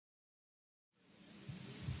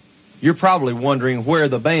You're probably wondering where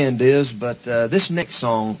the band is, but this next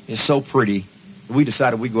song is so pretty that we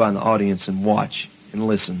decided we'd go out in the audience and watch and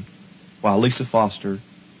listen while Lisa Foster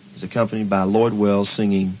is accompanied by Lloyd Wells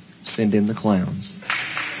singing Send in the Clowns.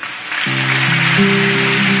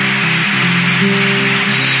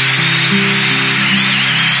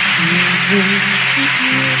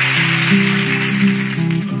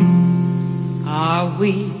 Are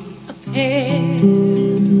we a pair?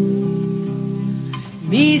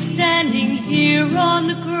 Me standing here on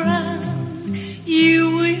the ground,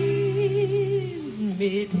 you in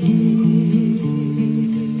midair.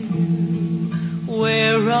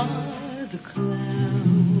 Where are the clouds?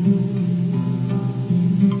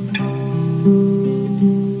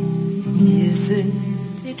 Isn't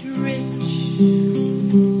it rich?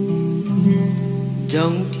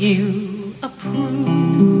 Don't you approve?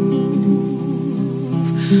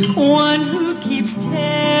 One who keeps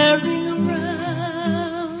tearing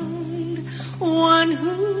around, one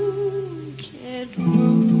who can't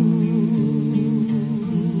move.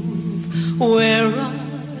 Where are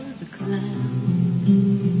the clowns?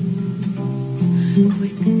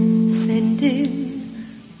 Quick, send in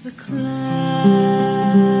the clowns.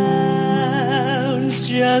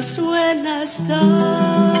 Just when I stopped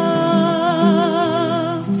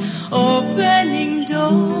opening doors,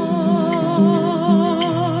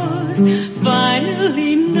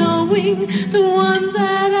 finally knowing the one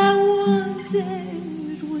that I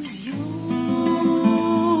wanted was yours,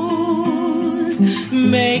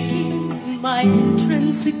 making my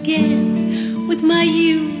entrance again with my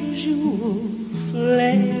usual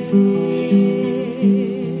flair,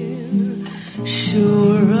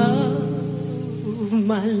 sure of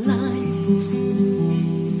my lines.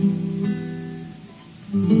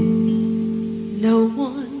 No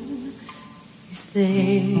one is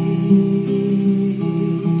there.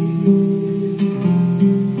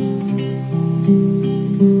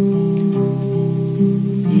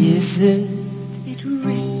 Isn't it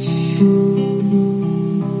rich?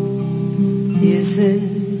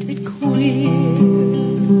 Isn't it queer?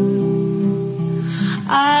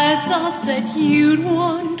 I thought that you'd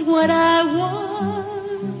want what I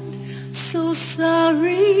want. So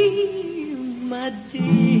sorry, my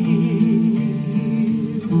dear.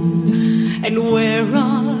 And where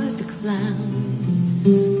are the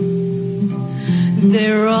clowns?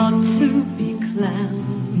 There ought to be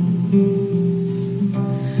clowns.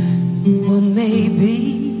 Well, maybe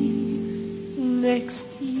next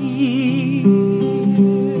year.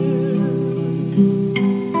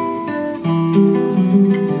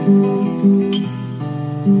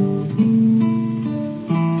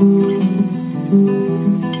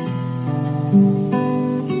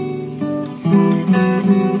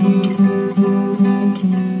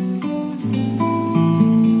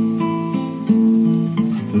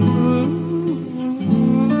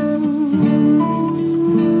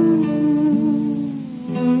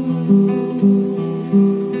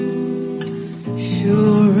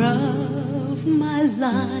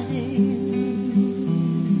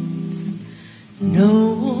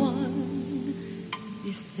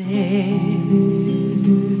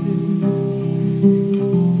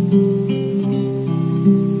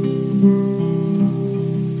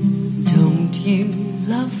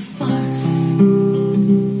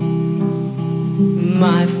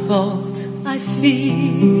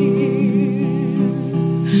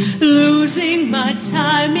 Losing my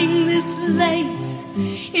timing this late